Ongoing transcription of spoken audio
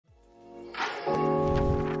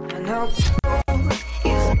how cold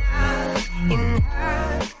is not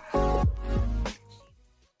enough.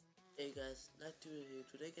 Hey guys, Night2 here.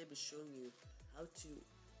 Today I'm be showing you how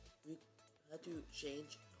to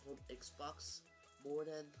change home Xbox more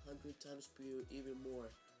than 100 times per year, even more.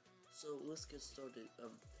 So let's get started.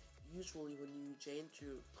 Usually when you change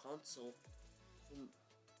your console from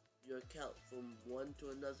your account from one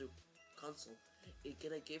to another console, it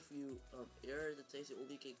gonna give you error that says you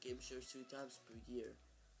only can game share 2 times per year.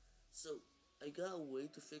 So I got a way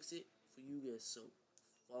to fix it for you guys, so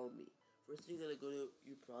follow me. First thing, you gotta go to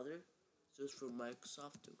your browser, search for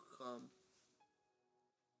Microsoft.com,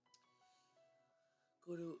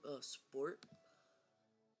 go to Sport,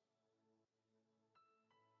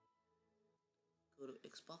 go to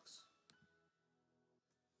Xbox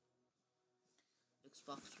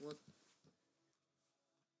One,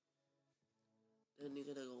 then you're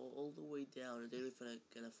gonna go all the way down, and then you're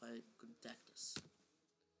gonna find Contact Us.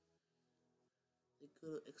 Then go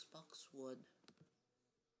to Xbox One,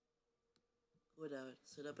 go down,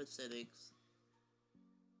 set up its settings,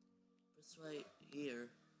 press right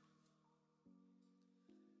here,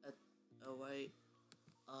 at alright,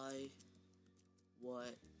 I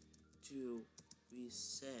want to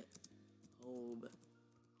reset home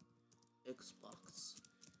Xbox.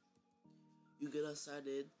 You gotta sign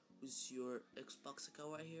in with your Xbox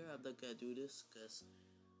account right here. I'm not gonna do this because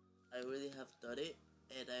I already have done it,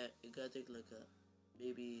 and it gotta take like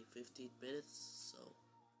maybe 15 minutes.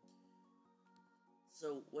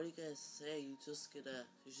 So what you guys say? You just the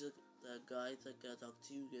guy that gonna talk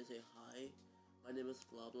to you. Gonna say hi. My name is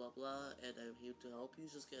blah blah blah, and I'm here to help you.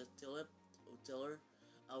 Just gonna tell him or tell her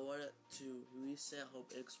I want to reset home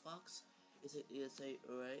Xbox. You say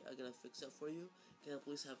alright, I'm gonna fix it for you. Can I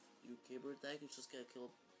please have your gamer tag? You're just gonna tell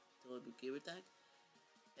him your gamer tag,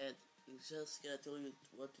 and he's just gonna tell you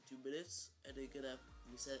 1 to 2 minutes, and they're gonna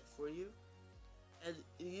reset it for you. And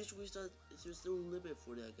it usually there's no limit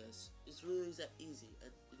for that, guys. It's really that easy,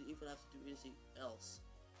 and you don't even have to do anything else.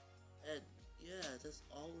 And yeah, that's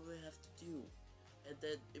all we have to do. And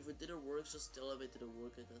then if it didn't work, just tell them it didn't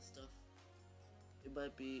work and that stuff. It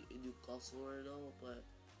might be a new console or no, but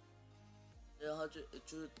it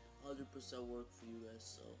should 100% work for you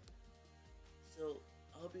guys. So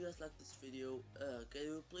I hope you guys like this video. Can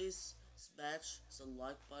you please smash some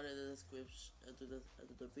like button in the description into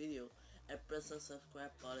the video, and press the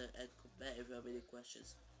subscribe button and comment if you have any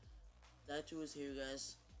questions. Night2 is here,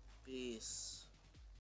 guys. Peace.